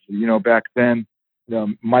managers, back then,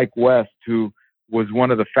 Mike West, who was one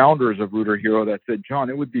of the founders of Router Hero, that said, John,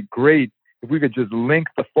 it would be great if we could just link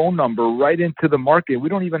the phone number right into the market. We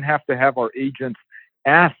don't even have to have our agents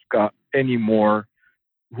ask anymore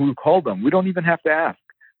who called them. We don't even have to ask.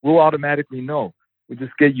 We'll automatically know. We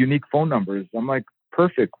just get unique phone numbers. I'm like,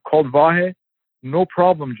 perfect. Called Vahe. No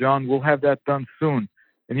problem, John. We'll have that done soon.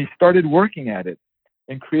 And he started working at it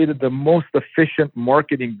and created the most efficient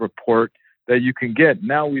marketing report that you can get.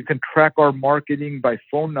 Now we can track our marketing by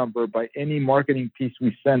phone number, by any marketing piece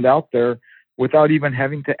we send out there without even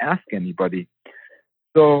having to ask anybody.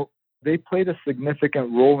 So they played a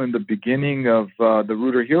significant role in the beginning of the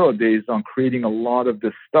Router Hero days on creating a lot of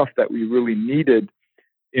this stuff that we really needed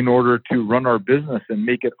in order to run our business and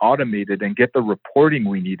make it automated and get the reporting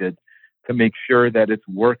we needed to make sure that it's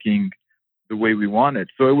working the way we wanted.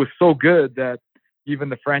 So it was so good that even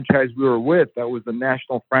the franchise we were with, that was a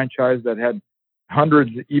national franchise that had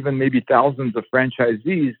hundreds, even maybe thousands of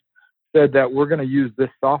franchisees, said that we're going to use this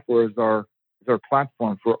software as our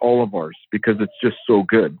platform for all of ours because it's just so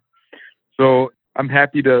good. So I'm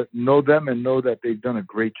happy to know them and know that they've done a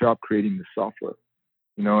great job creating the software,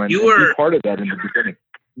 and be part of that in the beginning.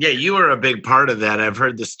 Yeah, you were a big part of that. I've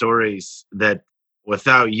heard the stories that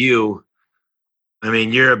without you,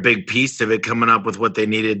 you're a big piece of it, coming up with what they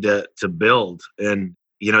needed to build. And,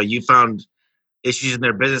 you found issues in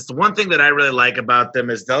their business. The one thing that I really like about them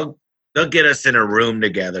is they'll get us in a room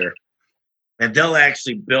together and they'll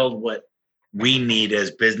actually build what we need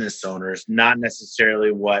as business owners, not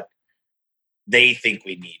necessarily what they think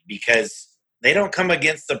we need, because they don't come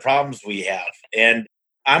against the problems we have. And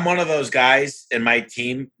I'm one of those guys in my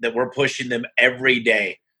team that we're pushing them every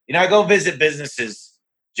day. I go visit businesses,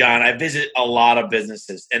 John. I visit a lot of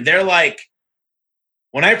businesses, and they're like,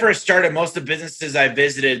 when I first started, most of the businesses I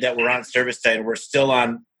visited that were on ServiceTitan were still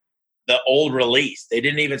on the old release. They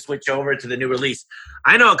didn't even switch over to the new release.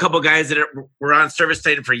 I know a couple of guys that were on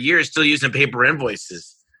ServiceTitan for years, still using paper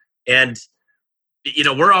invoices. And,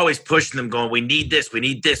 we're always pushing them going, we need this, we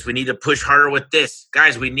need this, we need to push harder with this.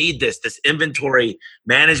 Guys, we need this. This inventory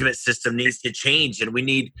management system needs to change, and we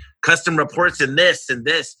need custom reports in this and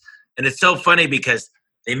this. And it's so funny because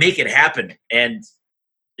they make it happen. And,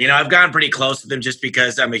 I've gotten pretty close to them just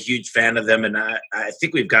because I'm a huge fan of them, and I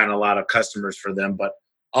think we've gotten a lot of customers for them. But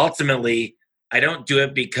ultimately, I don't do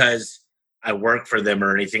it because I work for them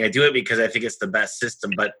or anything. I do it because I think it's the best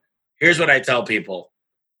system. But here's what I tell people.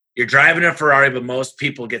 You're driving a Ferrari, but most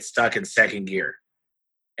people get stuck in second gear.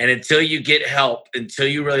 And until you get help, until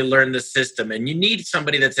you really learn the system, and you need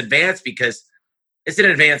somebody that's advanced because it's an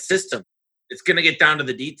advanced system. It's going to get down to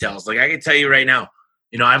the details. Like I can tell you right now,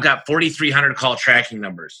 I've got 4,300 call tracking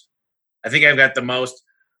numbers. I think I've got the most.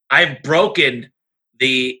 I've broken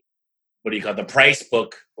the price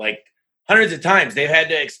book like hundreds of times. They've had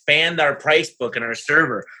to expand our price book and our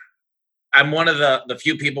server. I'm one of the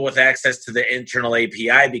few people with access to the internal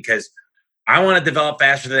API because I want to develop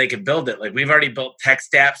faster than they can build it. Like we've already built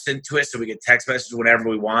text apps into it so we get text messages whenever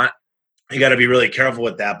we want. You got to be really careful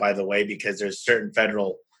with that, by the way, because there's certain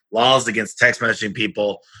federal laws against text messaging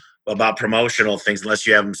people about promotional things unless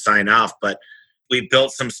you have them sign off. But we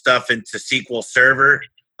built some stuff into SQL Server.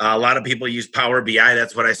 A lot of people use Power BI.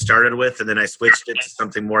 That's what I started with, and then I switched it to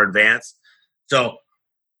something more advanced. So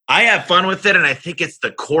I have fun with it, and I think it's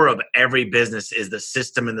the core of every business is the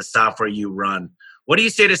system and the software you run. What do you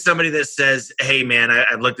say to somebody that says, hey, man,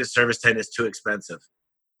 I've looked at ServiceTitan, it's too expensive?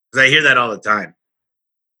 Because I hear that all the time.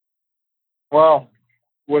 Well,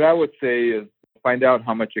 what I would say is find out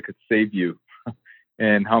how much it could save you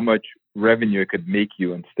and how much revenue it could make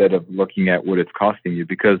you instead of looking at what it's costing you.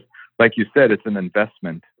 Because like you said, it's an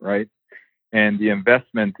investment, right? And the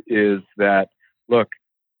investment is that, look,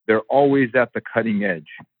 they're always at the cutting edge,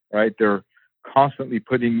 right? They're constantly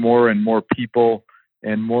putting more and more people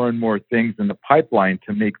and more things in the pipeline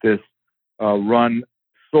to make this run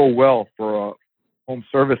so well for a home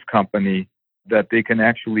service company that they can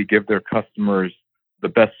actually give their customers the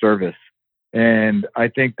best service. And I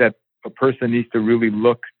think that a person needs to really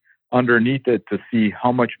look underneath it to see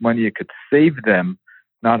how much money it could save them,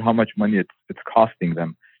 not how much money it's costing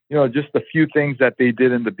them. Just a few things that they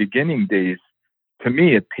did in the beginning days, to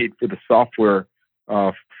me, it paid for the software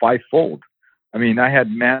fivefold. I mean, I had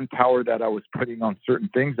manpower that I was putting on certain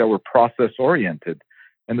things that were process oriented,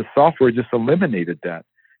 and the software just eliminated that.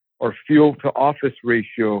 Our fuel to office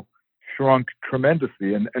ratio shrunk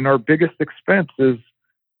tremendously, and our biggest expense is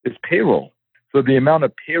payroll. So the amount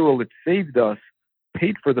of payroll it saved us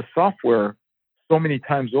paid for the software so many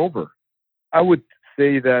times over. I would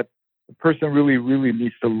say that the person really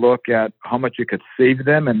needs to look at how much it could save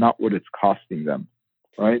them and not what it's costing them,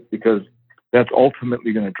 right? Because that's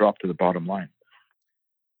ultimately going to drop to the bottom line.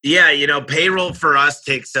 Yeah, payroll for us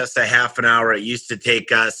takes us a half an hour. It used to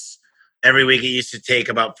take us every week. It used to take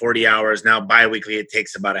about 40 hours. Now biweekly, it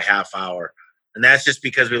takes about a half hour. And that's just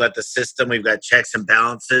because we let the system, we've got checks and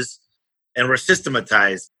balances, and we're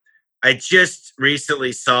systematized. I just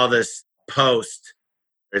recently saw this post.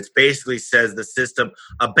 It basically says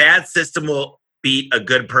a bad system will beat a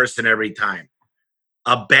good person every time.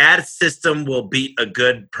 A bad system will beat a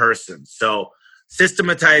good person. So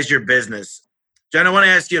systematize your business. John, I want to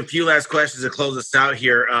ask you a few last questions to close us out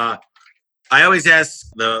here. I always ask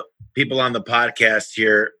the people on the podcast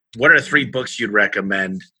here, what are 3 books you'd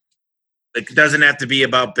recommend? It doesn't have to be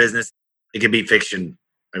about business. It can be fiction.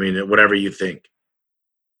 I mean, whatever you think.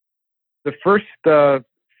 The first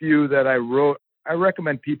few that I wrote, I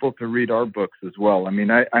recommend people to read our books as well. I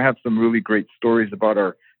mean, I have some really great stories about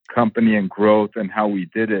our company and growth and how we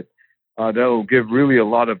did it. That will give really a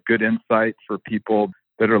lot of good insight for people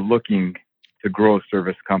that are looking to grow a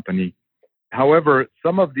service company. However,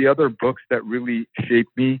 some of the other books that really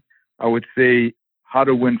shaped me, I would say How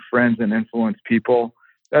to Win Friends and Influence People.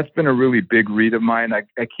 That's been a really big read of mine. I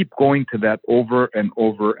keep going to that over and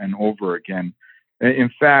over and over again.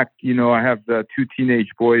 In fact, I have the 2 teenage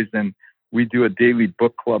boys, and we do a daily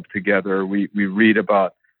book club together. We read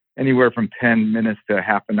about anywhere from 10 minutes to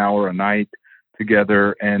half an hour a night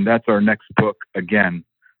together, and that's our next book again,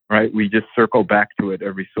 right? We just circle back to it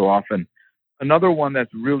every so often. Another one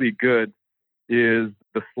that's really good is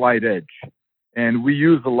The Slight Edge. And we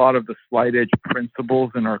use a lot of the Slight Edge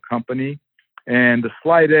principles in our company. And the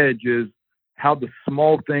Slight Edge is how the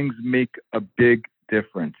small things make a big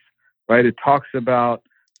difference, right? It talks about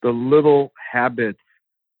the little habits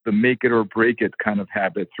the make it or break it kind of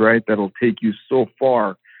habits, right? That'll take you so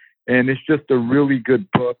far. And it's just a really good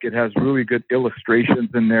book. It has really good illustrations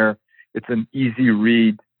in there. It's an easy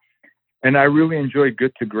read. And I really enjoy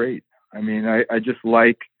Good to Great. I mean, I just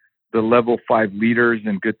like the level 5 leaders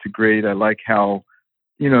in Good to Great. I like how,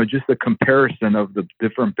 just the comparison of the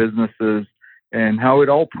different businesses and how it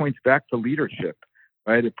all points back to leadership,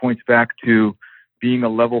 right? It points back to being a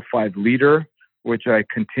level 5 leader, which I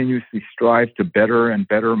continuously strive to better and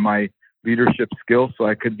better my leadership skills so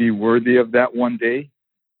I could be worthy of that one day,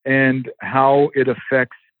 and how it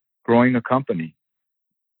affects growing a company.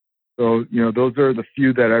 So, those are the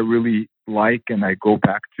few that I really like and I go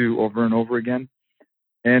back to over and over again.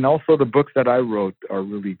 And also the books that I wrote are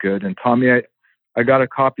really good. And Tommy, I got a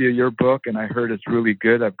copy of your book and I heard it's really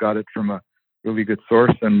good. I've got it from a really good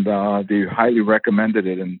source, and they highly recommended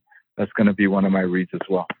it. And that's going to be one of my reads as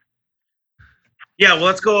well. Yeah, well,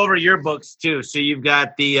 let's go over your books too. So you've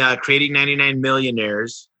got the Creating 99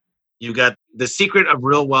 Millionaires. You've got The Secret of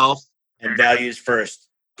Real Wealth and Values First,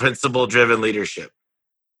 Principle-Driven Leadership.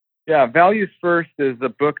 Yeah, Values First is a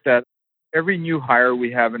book that every new hire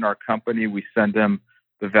we have in our company, we send them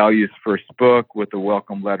the Values First book with a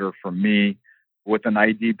welcome letter from me, with an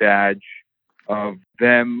ID badge of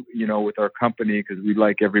them, with our company, because we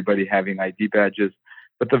like everybody having ID badges.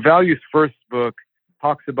 But the Values First book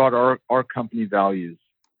talks about our company values: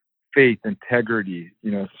 faith, integrity,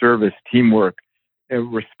 service, teamwork,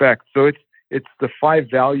 and respect. So it's the 5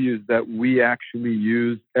 values that we actually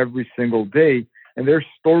use every single day. And there's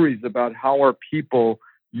stories about how our people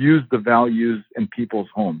use the values in people's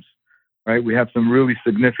homes, right? We have some really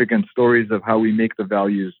significant stories of how we make the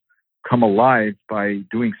values come alive by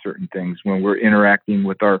doing certain things when we're interacting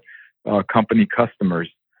with our company customers.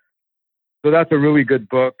 So that's a really good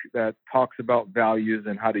book that talks about values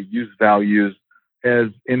and how to use values as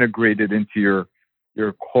integrated into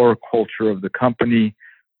your core culture of the company.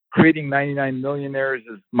 Creating 99 Millionaires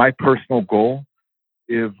is my personal goal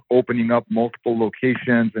of opening up multiple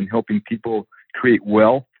locations and helping people create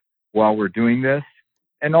wealth while we're doing this.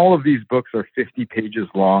 And all of these books are 50 pages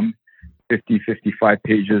long, 50, 55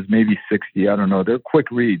 pages, maybe 60. I don't know. They're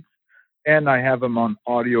quick reads. And I have them on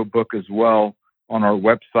audiobook as well on our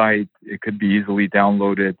website. It could be easily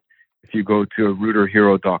downloaded if you go to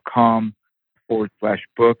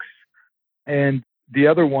rooterhero.com/books. And the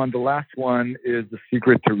other one, the last one, is The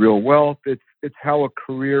Secret to Real Wealth. It's how a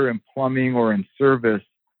career in plumbing or in service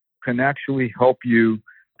can actually help you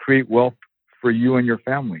create wealth for you and your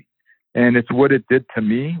family. And it's what it did to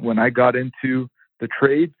me when I got into the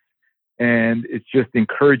trades. And it's just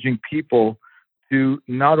encouraging people to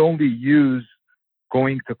not only use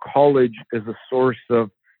going to college as a source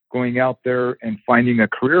of going out there and finding a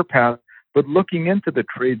career path, but looking into the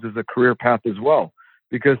trades as a career path as well.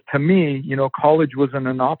 Because to me, college wasn't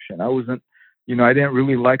an option. I wasn't, I didn't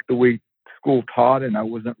really like the way school taught, and I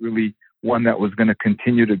wasn't really one that was going to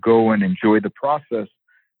continue to go and enjoy the process.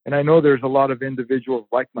 And I know there's a lot of individuals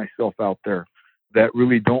like myself out there that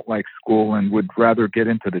really don't like school and would rather get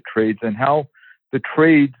into the trades, and how the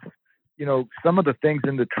trades, some of the things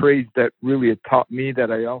in the trades that really had taught me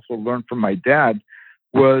that I also learned from my dad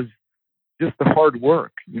was just the hard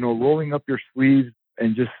work, rolling up your sleeves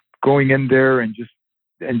and just going in there and just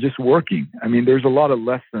working. I mean, there's a lot of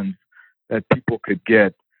lessons that people could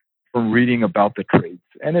get from reading about the trades.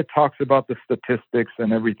 And it talks about the statistics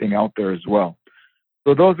and everything out there as well.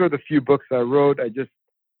 So those are the few books I wrote. I just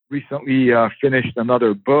recently finished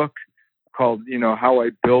another book called, How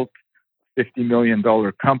I Built a $50 million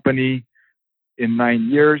Company in 9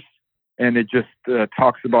 years. And it just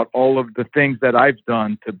talks about all of the things that I've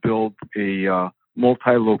done to build a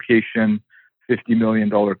multi-location $50 million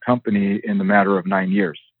company in the matter of 9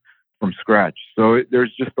 years from scratch. So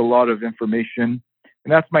there's just a lot of information.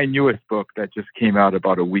 And that's my newest book that just came out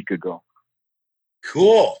about a week ago.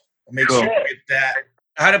 Cool. I'll make sure to get that.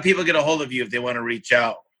 How do people get a hold of you if they want to reach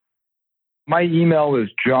out? My email is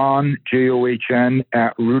John, JOHN,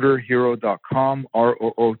 @rooterhero.com,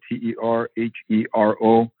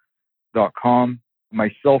 ROOTERHERO.com.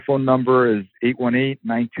 My cell phone number is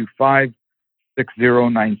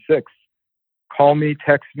 818-925-6096. Call me,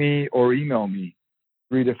 text me, or email me.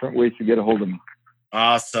 3 different ways to get a hold of me.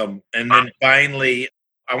 Awesome. And then finally,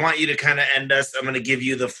 I want you to kind of end us. I'm going to give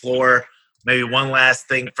you the floor. Maybe one last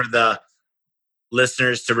thing for the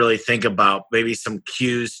listeners to really think about, maybe some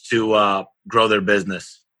cues to grow their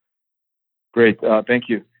business. Great. Thank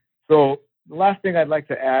you. So the last thing I'd like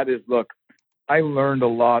to add is, look, I learned a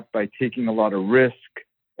lot by taking a lot of risk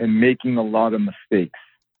and making a lot of mistakes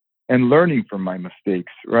and learning from my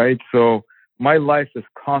mistakes, right? So my life has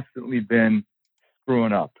constantly been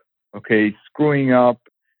screwing up,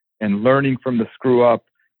 and learning from the screw up.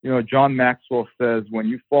 John Maxwell says, when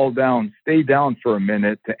you fall down, stay down for a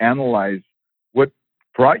minute to analyze what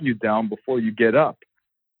brought you down before you get up.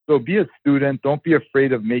 So be a student. Don't be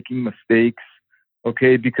afraid of making mistakes,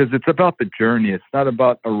 okay? Because it's about the journey. It's not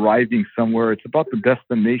about arriving somewhere. It's about the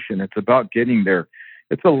destination. It's about getting there.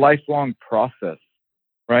 It's a lifelong process,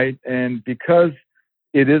 right? And because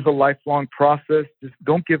it is a lifelong process, just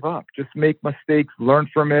don't give up. Just make mistakes, learn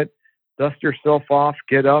from it, dust yourself off,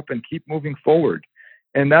 get up, and keep moving forward.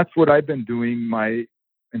 And that's what I've been doing my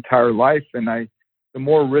entire life. And the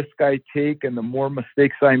more risk I take and the more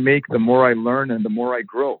mistakes I make, the more I learn and the more I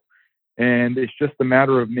grow. And it's just a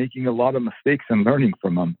matter of making a lot of mistakes and learning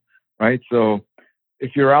from them, right? So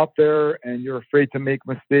if you're out there and you're afraid to make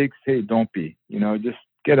mistakes, hey, don't be. Just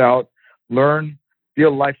get out, learn, be a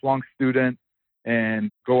lifelong student,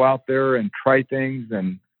 and go out there and try things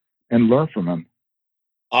and learn from them.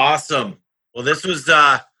 Awesome. Well, this is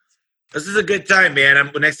a good time,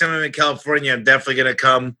 man. Next time I'm in California, I'm definitely going to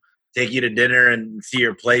come take you to dinner and see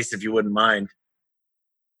your place if you wouldn't mind.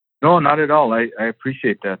 No, not at all. I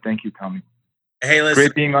appreciate that. Thank you, Tommy. Hey, listen.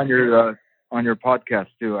 Great being on your podcast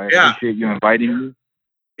too. I appreciate you inviting me.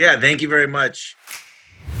 Yeah, thank you very much.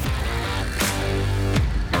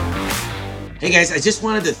 Hey guys, I just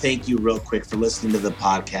wanted to thank you real quick for listening to the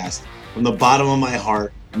podcast. From the bottom of my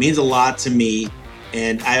heart, it means a lot to me,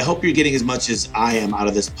 and I hope you're getting as much as I am out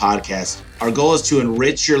of this podcast. Our goal is to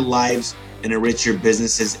enrich your lives and enrich your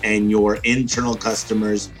businesses and your internal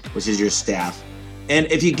customers, which is your staff. And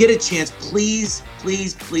if you get a chance, please,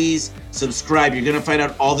 please, please subscribe. You're going to find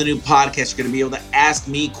out all the new podcasts. You're going to be able to ask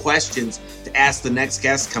me questions to ask the next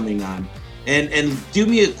guest coming on. And do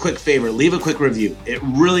me a quick favor, leave a quick review. It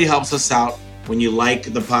really helps us out when you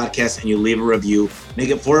like the podcast and you leave a review. Make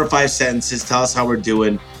it 4 or 5 sentences. Tell us how we're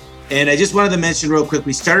doing. And I just wanted to mention real quick,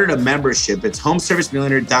 we started a membership. It's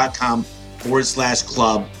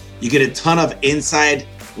homeservicemillionaire.com/club. You get a ton of inside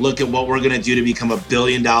look at what we're going to do to become $1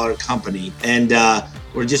 billion company. And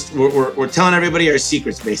we're telling everybody our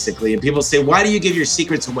secrets, basically. And people say, why do you give your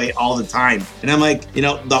secrets away all the time? And I'm like,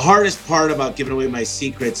 the hardest part about giving away my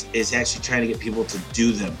secrets is actually trying to get people to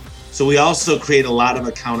do them. So we also create a lot of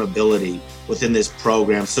accountability within this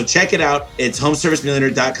program. So check it out. It's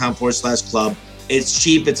homeservicemillionaire.com/club. It's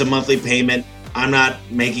cheap. It's a monthly payment. I'm not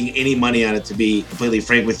making any money on it, to be completely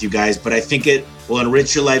frank with you guys, but I think it will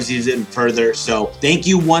enrich your lives even further. So thank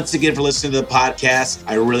you once again for listening to the podcast.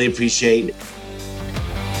 I really appreciate it.